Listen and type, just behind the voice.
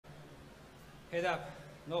Head up,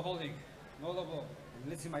 no holding, no low blow.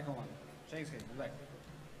 Let's see my command. Shake his head, back.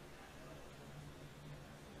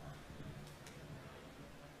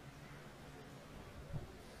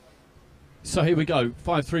 So here we go,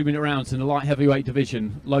 5 3-minute rounds in the light heavyweight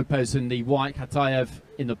division. Lopez in the white, KHATAEV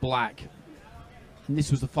in the black. And this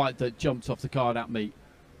was the fight that jumped off the card at me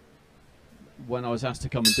when I was asked to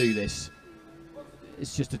come and do this.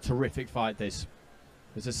 It's just a terrific fight, this.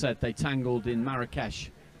 As I said, they tangled in Marrakesh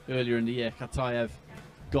earlier in the year. KHATAEV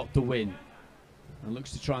got the win and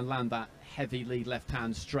looks to try and land that heavy lead left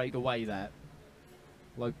hand straight away there.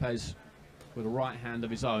 Lopez with a right hand of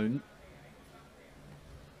his own.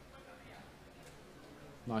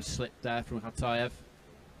 Nice slip there from KHATAEV.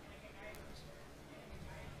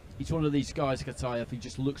 He's one of these guys, KHATAEV, he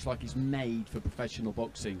just looks like he's made for professional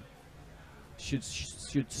boxing. Should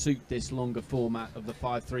suit this longer format of the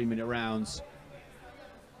 5 3-minute rounds.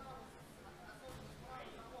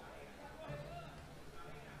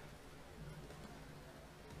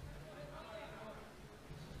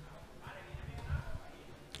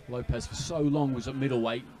 Lopez for so long was at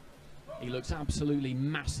middleweight. He looks absolutely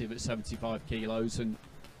massive at 75 kilos, and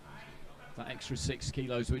that extra 6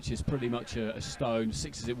 kilos, which is pretty much a stone,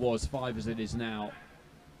 6 as it was, 5 as it is now.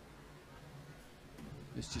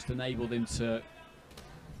 It's just enabled him to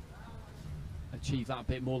achieve that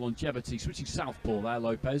bit more longevity. Switching southpaw there,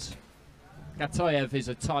 Lopez. KHATAEV is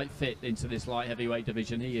a tight fit into this light heavyweight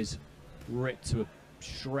division. He is ripped to a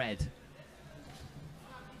shred.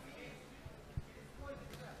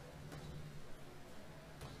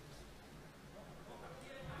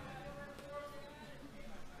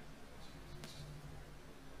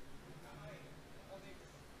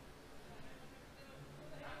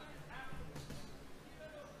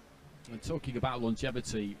 And talking about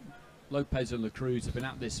longevity, Lopez and La Cruz have been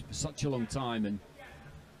at this for such a long time, and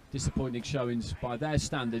disappointing showings by their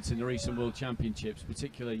standards in the recent World Championships,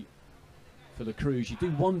 particularly for La Cruz. You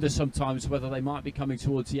do wonder sometimes whether they might be coming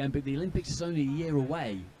towards the end, but the Olympics is only a year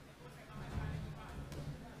away.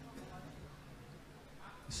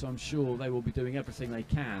 So I'm sure they will be doing everything they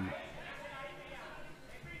can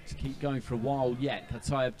to keep going for a while yet.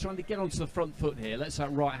 KHATAEV trying to get onto the front foot here, lets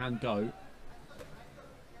that right hand go.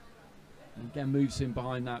 And again moves in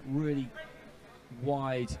behind that really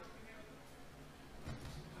wide,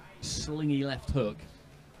 slingy left hook.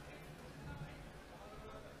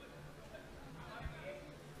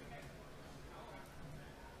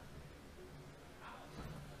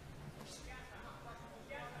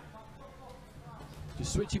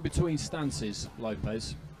 Just switching between stances,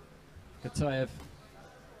 Lopez. KHATAEV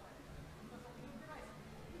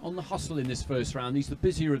on the hustle in this first round. He's the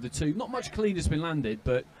busier of the two. Not much clean has been landed,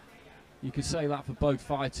 but you could say that for both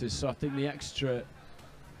fighters. So I think the extra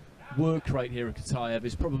work rate here at KHATAEV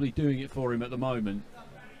is probably doing it for him at the moment.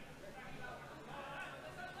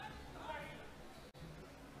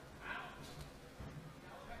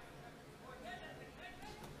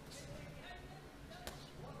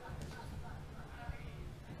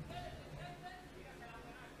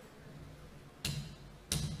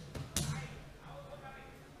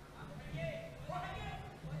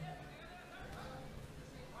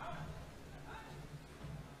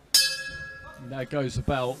 There goes the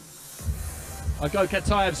bell. I go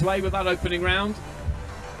KHATAEV's way with that opening round.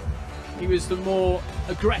 He was the more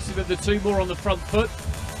aggressive of the two, more on the front foot.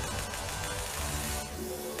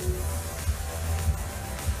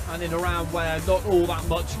 And in a round where not all that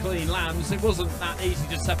much clean lands, it wasn't that easy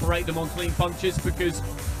to separate them on clean punches because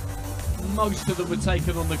most of them were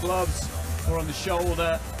taken on the gloves or on the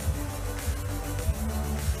shoulder.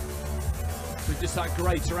 So just that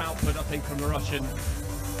greater output, I think, from the Russian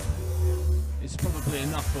is probably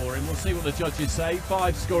enough for him. We'll see what the judges say.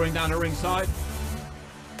 5 scoring down at ringside.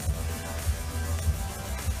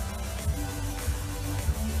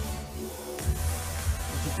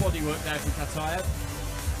 Good body work there from KHATAEV.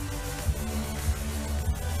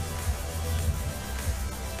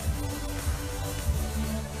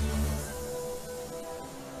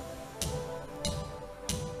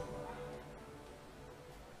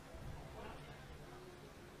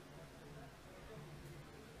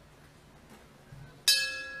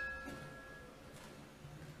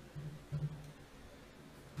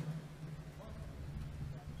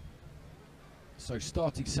 So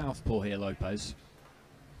starting southpaw here, Lopez.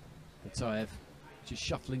 KHATAEV just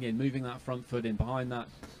shuffling in, moving that front foot in behind that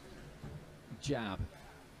jab.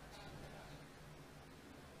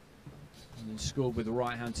 And then scored with the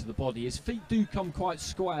right hand to the body. His feet do come quite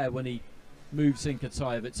square when he moves in,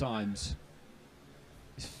 KHATAEV, at times.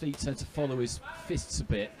 His feet tend to follow his fists a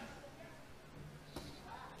bit.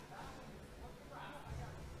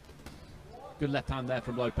 Good left hand there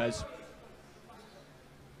from Lopez.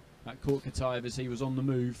 That caught KHATAEV as he was on the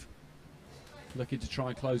move, looking to try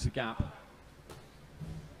and close the gap.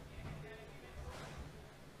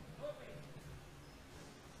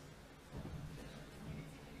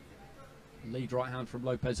 Lead right hand from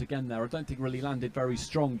Lopez again there. I don't think really landed very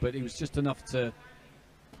strong, but it was just enough to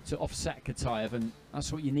offset KHATAEV, and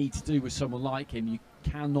that's what you need to do with someone like him. You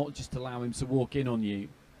cannot just allow him to walk in on you.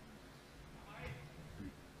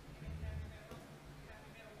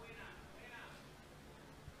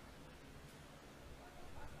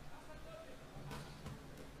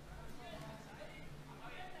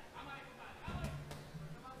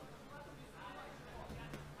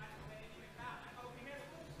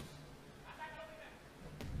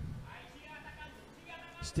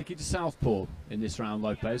 Sticking to southpaw in this round,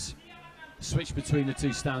 Lopez. Switched between the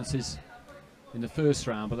two stances in the first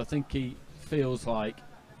round, but I think he feels like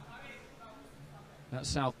that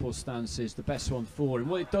southpaw stance is the best one for him.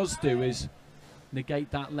 What it does do is negate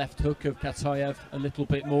that left hook of KHATAEV a little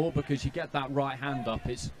bit more, because you get that right hand up,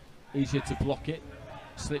 it's easier to block it.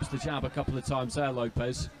 Slips the jab a couple of times there,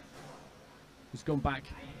 Lopez. He's gone back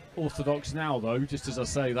orthodox now, though, just as I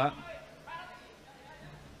say that.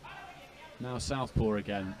 Now southpaw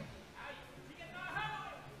again.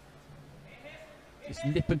 It's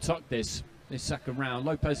nip and tuck this second round.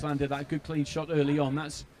 Lopez landed that good clean shot early on.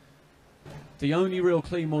 That's the only real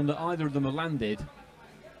clean one that either of them have landed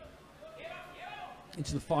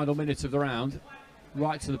into the final minute of the round.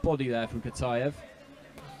 Right to the body there from KHATAEV,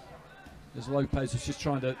 as Lopez was just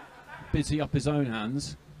trying to busy up his own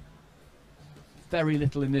hands. Very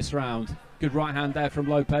little in this round. Good right hand there from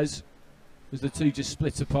Lopez, as the two just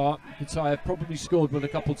split apart. KHATAEV probably scored with a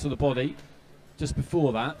couple to the body just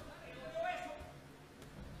before that.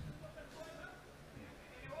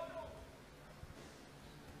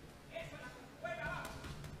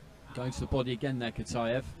 Going to the body again there,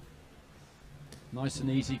 KHATAEV. Nice and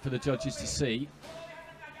easy for the judges to see.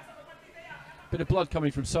 Bit of blood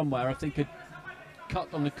coming from somewhere. I think a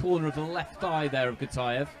cut on the corner of the left eye there of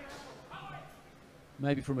KHATAEV.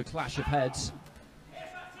 Maybe from a clash of heads.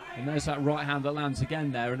 And there's that right hand that lands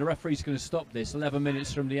again there, and the referee's going to stop this 11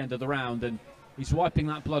 minutes from the end of the round, and he's wiping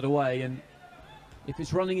that blood away. And if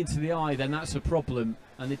it's running into the eye, then that's a problem,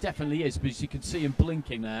 and it definitely is, because you can see him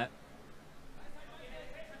blinking there.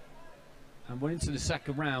 And we're into the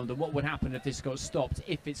second round, and what would happen if this got stopped,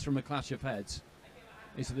 if it's from a clash of heads,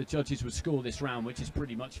 is that the judges would score this round, which is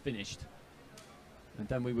pretty much finished, and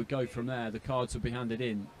then we would go from there. The cards would be handed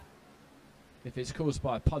in. If it's caused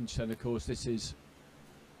by a punch, then of course this is,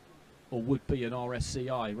 or would be, an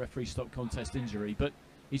RSCI, referee stop contest injury. But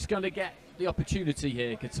he's going to get the opportunity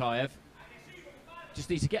here, KHATAEV. Just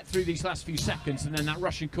needs to get through these last few seconds, and then that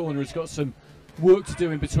Russian corner has got some work to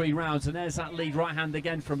do in between rounds. And there's that lead right hand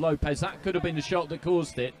again from Lopez. That could have been the shot that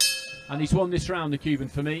caused it, and he's won this round, the Cuban,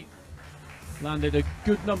 for me. Landed a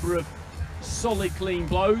good number of solid clean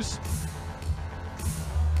blows,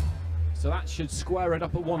 so that should square it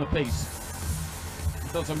up at 1 apiece.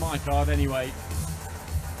 It does on my card anyway.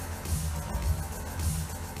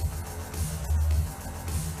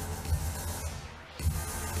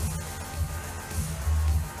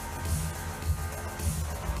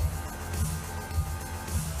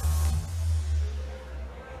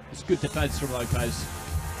 It's good defense from Lopez.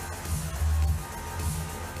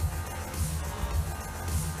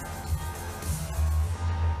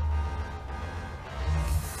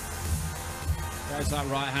 There's that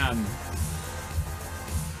right hand.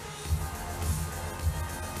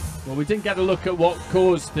 Well, we didn't get a look at what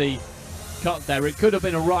caused the cut there. It could have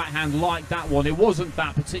been a right hand like that one. It wasn't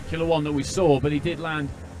that particular one that we saw, but he did land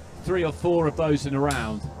 3 or 4 of those in a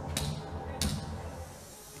round.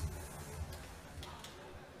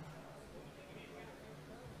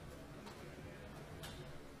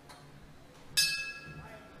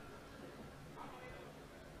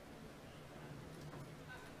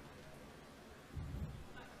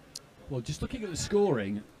 Well, just looking at the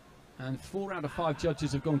scoring, and 4 out of 5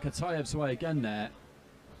 judges have gone KHATAEV's way again there.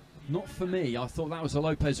 Not for me. I thought that was a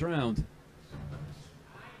Lopez round.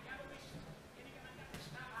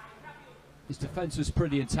 His defence was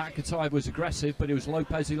pretty intact. KHATAEV was aggressive, but it was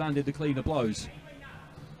Lopez who landed the cleaner blows.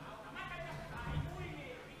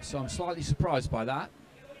 So I'm slightly surprised by that.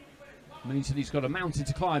 It means that he's got a mountain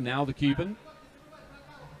to climb now, the Cuban.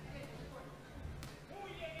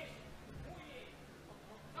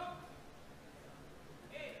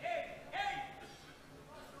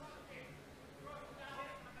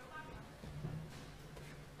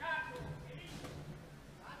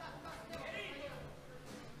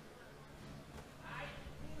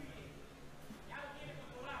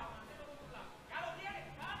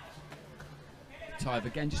 KHATAEV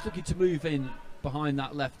again, just looking to move in behind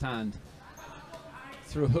that left hand.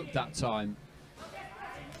 Threw a hook that time.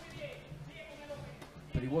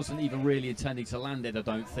 But he wasn't even really intending to land it, I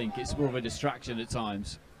don't think. It's more of a distraction at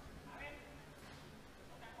times.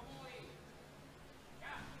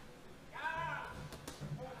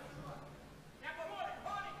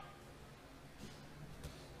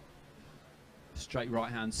 Straight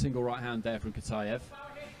right hand, single right hand there from KHATAEV.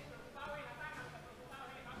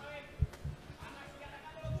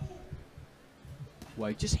 Well,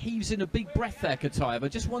 he just heaves in a big breath there, KHATAEV. I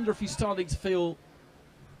just wonder if he's starting to feel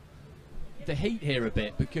the heat here a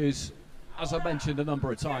bit, because, as I mentioned a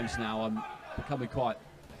number of times now, I'm becoming quite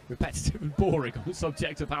repetitive and boring on the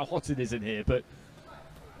subject of how hot it is in here, but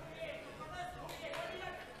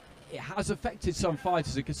it has affected some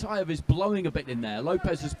fighters, and KHATAEV is blowing a bit in there.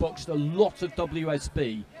 Lopez has boxed a lot of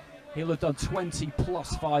WSB. He'll have done 20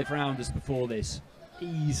 plus 5 rounders before this.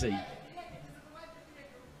 Easy.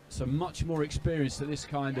 So much more experienced at this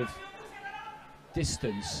kind of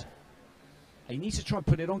distance. He needs to try and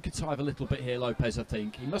put it on KHATAEV a little bit here, Lopez, I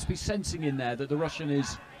think. He must be sensing in there that the Russian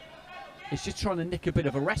is just trying to nick a bit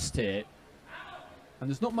of a rest here. And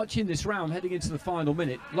there's not much in this round heading into the final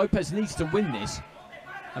minute. Lopez needs to win this.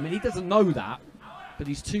 I mean, he doesn't know that, but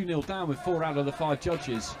he's 2-0 down with 4 out of the 5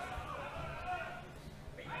 judges.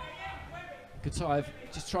 KHATAEV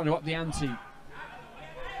just trying to up the ante,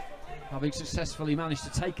 having successfully managed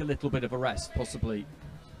to take a little bit of a rest, possibly.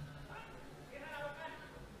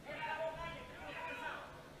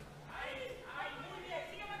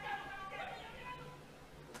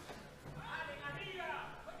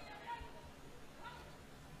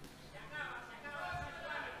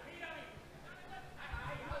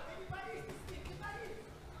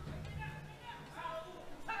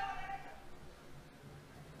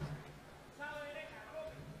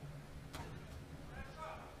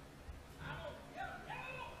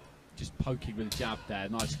 Poking with a jab there,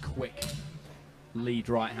 nice quick lead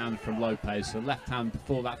right hand from Lopez. So left hand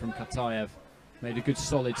before that from KHATAEV made a good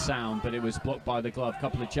solid sound, but it was blocked by the glove.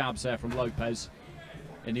 Couple of jabs there from Lopez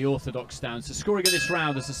in the orthodox stance. The scoring of this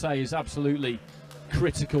round, as I say, is absolutely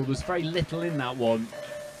critical. There's very little in that one,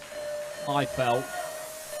 I felt.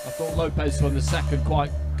 I thought Lopez won the second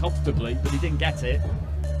quite comfortably, but he didn't get it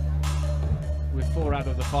with 4 out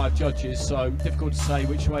of the 5 judges, so difficult to say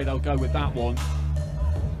which way they'll go with that one.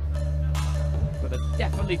 But I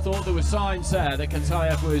definitely thought there were signs there that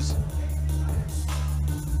KHATAEV was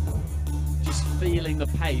just feeling the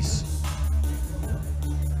pace.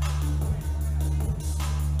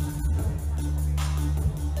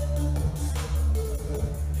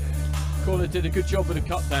 Corner did a good job with the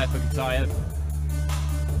cut there for KHATAEV.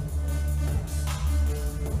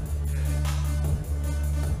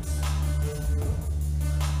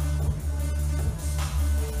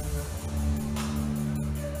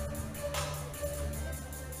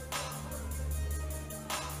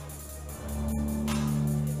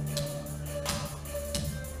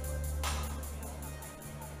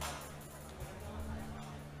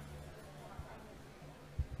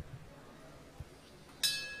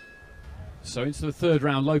 So into the third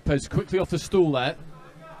round, Lopez quickly off the stool there.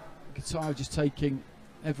 KHATAEV just taking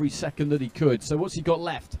every second that he could. So what's he got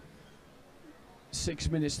left? 6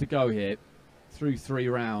 minutes to go here through 3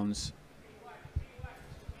 rounds.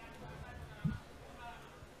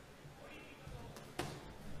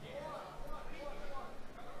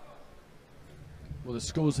 Well, the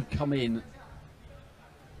scores have come in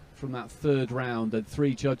from that third round, and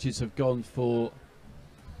 3 judges have gone for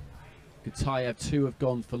KHATAEV, 2 have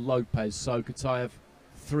gone for Lopez. So KHATAEV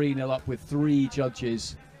 3-0 up with 3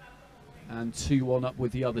 judges and 2-1 up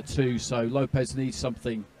with the other 2. So Lopez needs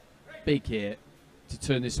something big here to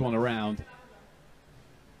turn this one around.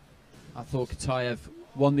 I thought KHATAEV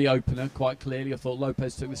won the opener quite clearly. I thought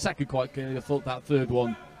Lopez took the second quite clearly. I thought that third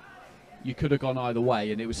one, you could have gone either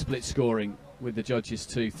way, and it was split scoring with the judges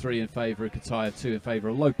 2-3 in favour of KHATAEV, 2 in favour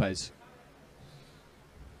of Lopez.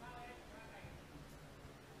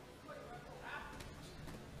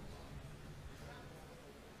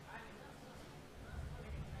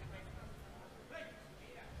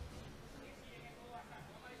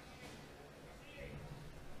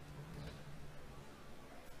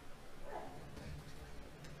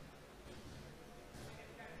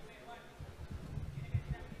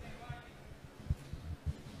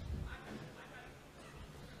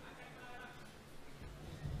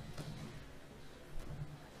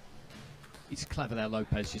 He's clever there,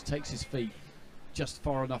 Lopez. Just takes his feet just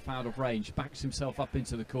far enough out of range, backs himself up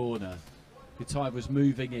into the corner. KHATAEV was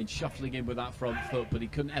moving in, shuffling in with that front foot, but he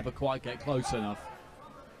couldn't ever quite get close enough.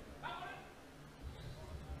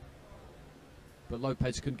 But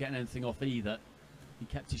Lopez couldn't get anything off either. He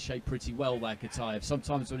kept his shape pretty well there, KHATAEV.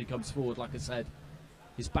 Sometimes when he comes forward, like I said,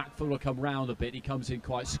 his back foot will come round a bit. He comes in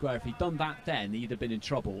quite square. If he'd done that then, he'd have been in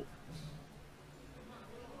trouble.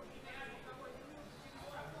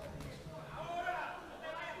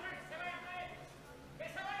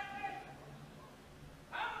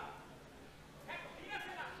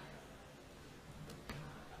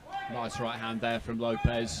 Nice right hand there from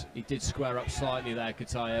LOPEZ. He did square up slightly there,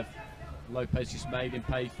 KHATAEV. LOPEZ just made him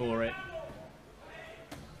pay for it.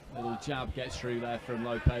 Little jab gets through there from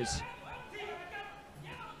LOPEZ.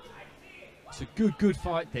 It's a good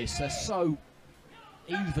fight this. They're so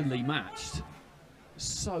evenly matched.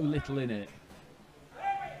 So little in it.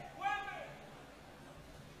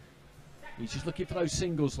 He's just looking for those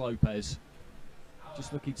singles, LOPEZ.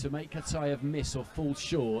 Just looking to make KHATAEV miss or fall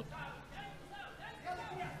short.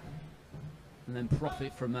 And then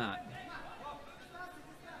profit from that.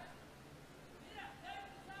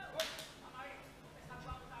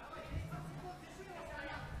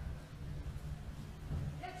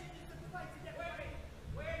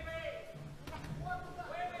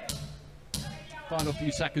 Final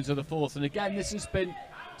few seconds of the fourth, and again this has been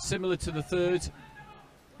similar to the third.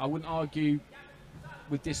 I wouldn't argue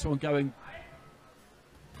with this one going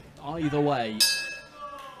either way.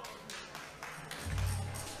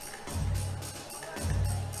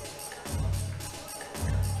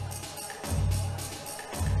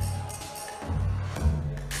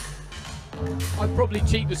 I'd probably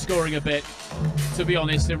cheat the scoring a bit, to be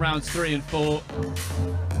honest, in rounds 3 and 4.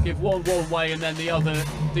 Give one way and then the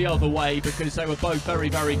other way, because they were both very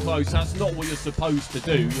close. That's not what you're supposed to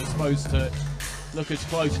do. You're supposed to look as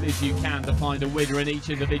closely as you can to find a winner in each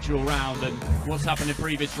individual round, and what's happened in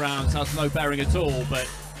previous rounds has no bearing at all. But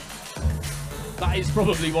that is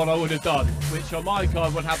probably what I would have done, which on my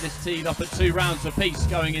card would have this teed up at 2 rounds apiece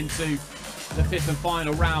going into the 5th and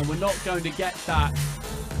final round. We're not going to get that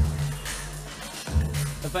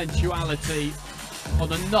eventuality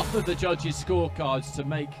on enough of the judges' scorecards to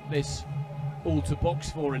make this all to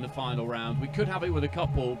box for in the final round. We could have it with a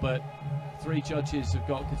couple, but 3 judges have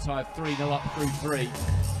got KHATAEV 3-0 up through 3.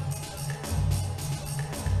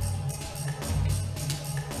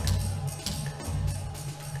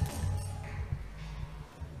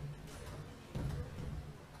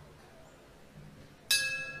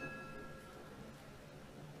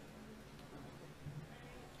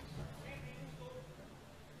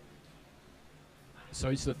 So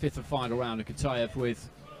it's the 5th and final round of KHATAEV with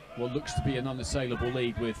what looks to be an unassailable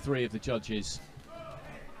lead with 3 of the judges.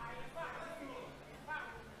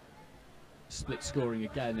 Split scoring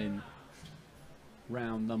again in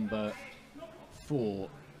round number 4.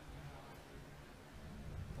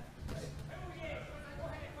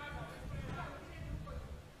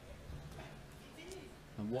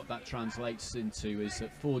 And what that translates into is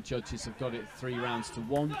that 4 judges have got it 3 rounds to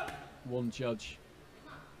 1. 1 judge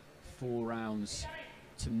 4 rounds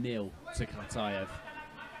to 0 to KHATAEV.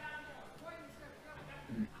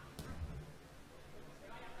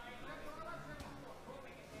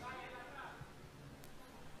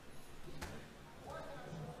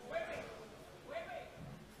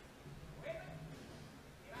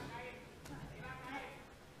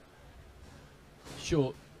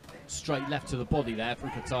 Short, straight left to the body there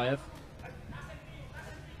from KHATAEV.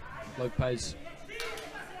 LOPEZ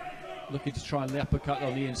looking to try and the uppercut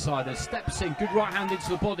on the inside and steps in. Good right hand into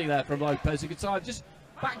the body there from LOPEZ. And KHATAEV just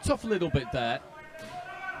backed off a little bit there.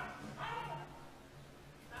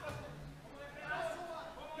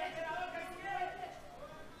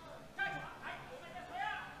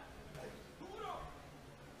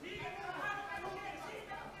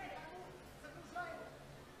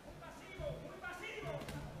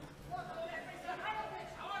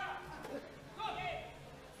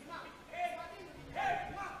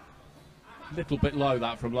 Little bit low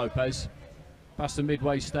that from LOPEZ. Past the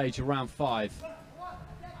midway stage of round 5.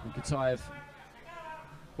 And KHATAEV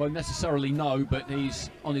won't necessarily know, but he's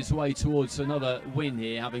on his way towards another win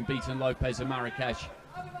here, having beaten LOPEZ in Marrakesh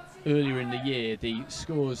earlier in the year. The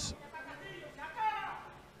scores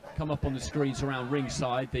come up on the screens around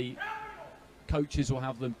ringside. The coaches will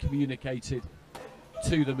have them communicated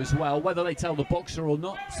to them as well, whether they tell the boxer or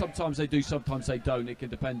not. Sometimes they do, sometimes they don't. It can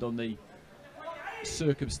depend on the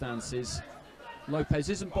circumstances. LOPEZ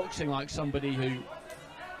isn't boxing like somebody who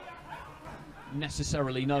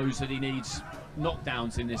necessarily knows that he needs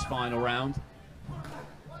knockdowns in this final round.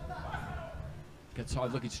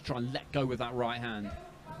 KHATAEV looking to try and let go with that right hand.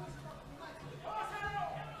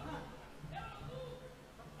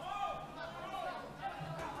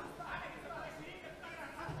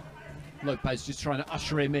 LOPEZ just trying to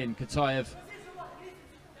usher him in. KHATAEV,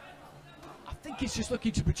 I think he's just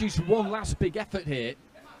looking to produce one last big effort here,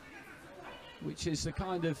 which is the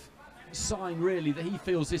kind of sign really that he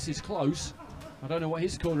feels this is close. I don't know what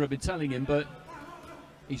his corner have been telling him, but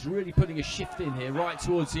he's really putting a shift in here right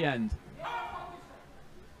towards the end.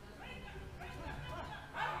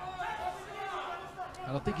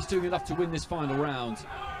 And I think he's doing enough to win this final round,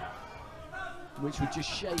 which would just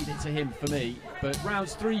shade it to him for me. But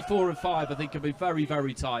rounds 3, 4 and 5 I think have been very,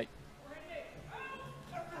 very tight.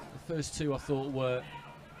 The first two I thought were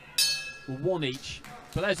one each.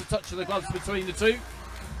 But there's a touch of the gloves between the two.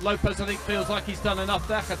 Lopez I think feels like he's done enough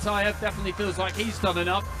there. KHATAEV definitely feels like he's done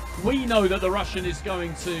enough. We know that the Russian is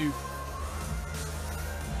going to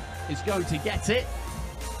get it.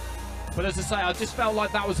 But as I say, I just felt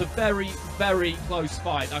like that was a very, very close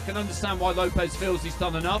fight. I can understand why Lopez feels he's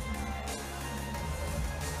done enough.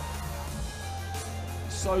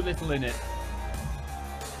 So little in it.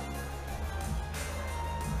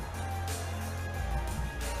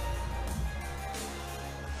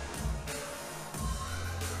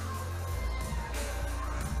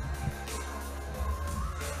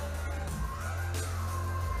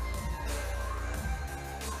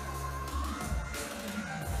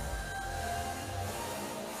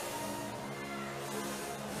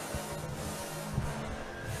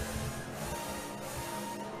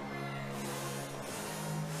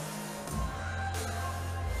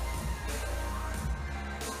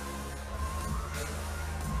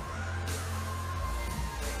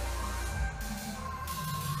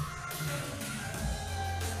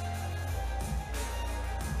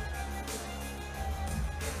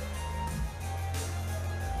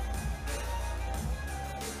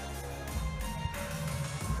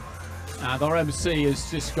 And our MC has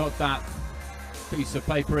just got that piece of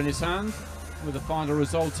paper in his hand with the final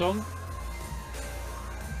result on.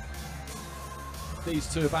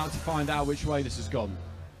 These two are about to find out which way this has gone.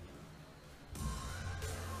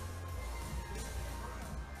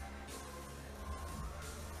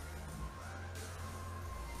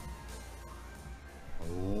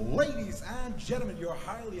 Ladies and gentlemen, your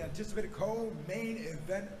highly anticipated co-main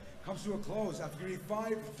event comes to a close after getting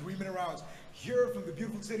 5 3-minute rounds here from the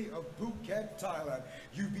beautiful city of Phuket, Thailand.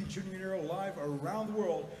 You've been tuning in here live around the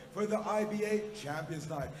world for the IBA Champions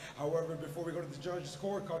Night. However, before we go to the judges'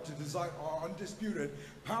 scorecard to decide our undisputed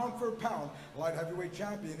pound-for-pound light heavyweight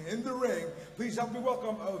champion in the ring, please help me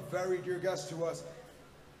welcome a very dear guest to us,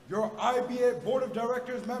 your IBA Board of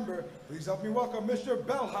Directors member. Please help me welcome Mr.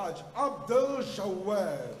 Belhaj Abdul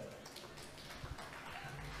Shawed.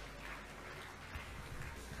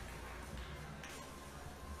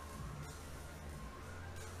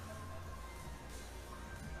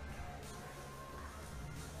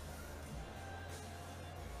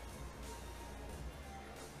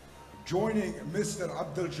 Joining Mr.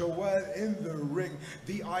 Abdul Shawed in the ring,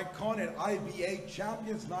 the iconic IBA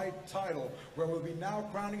Champions Night title, where we'll be now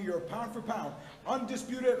crowning your pound-for-pound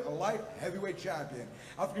undisputed light heavyweight champion.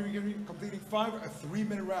 After completing 5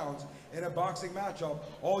 3-minute rounds in a boxing matchup,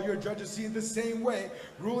 all your judges see it the same way,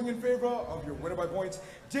 ruling in favor of your winner by points,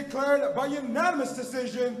 declared by unanimous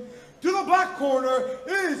decision. To the black corner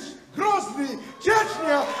is Grozny,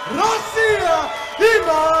 Chechnya, Russia,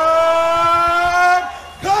 Imam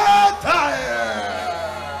KHATAEV.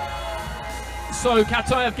 So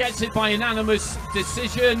KHATAEV gets it by unanimous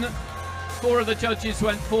decision. 4 of the judges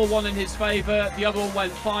went 4-1 in his favour. The other one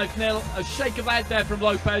went 5-0. A shake of the head there from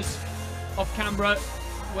Lopez off camera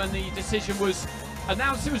when the decision was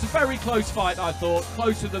announced. It was a very close fight, I thought.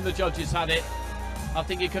 Closer than the judges had it. I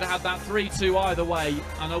think he could have had that 3-2 either way,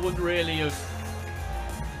 and I wouldn't really have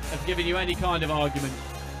given you any kind of argument.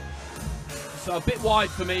 So a bit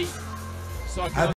wide for me. So I can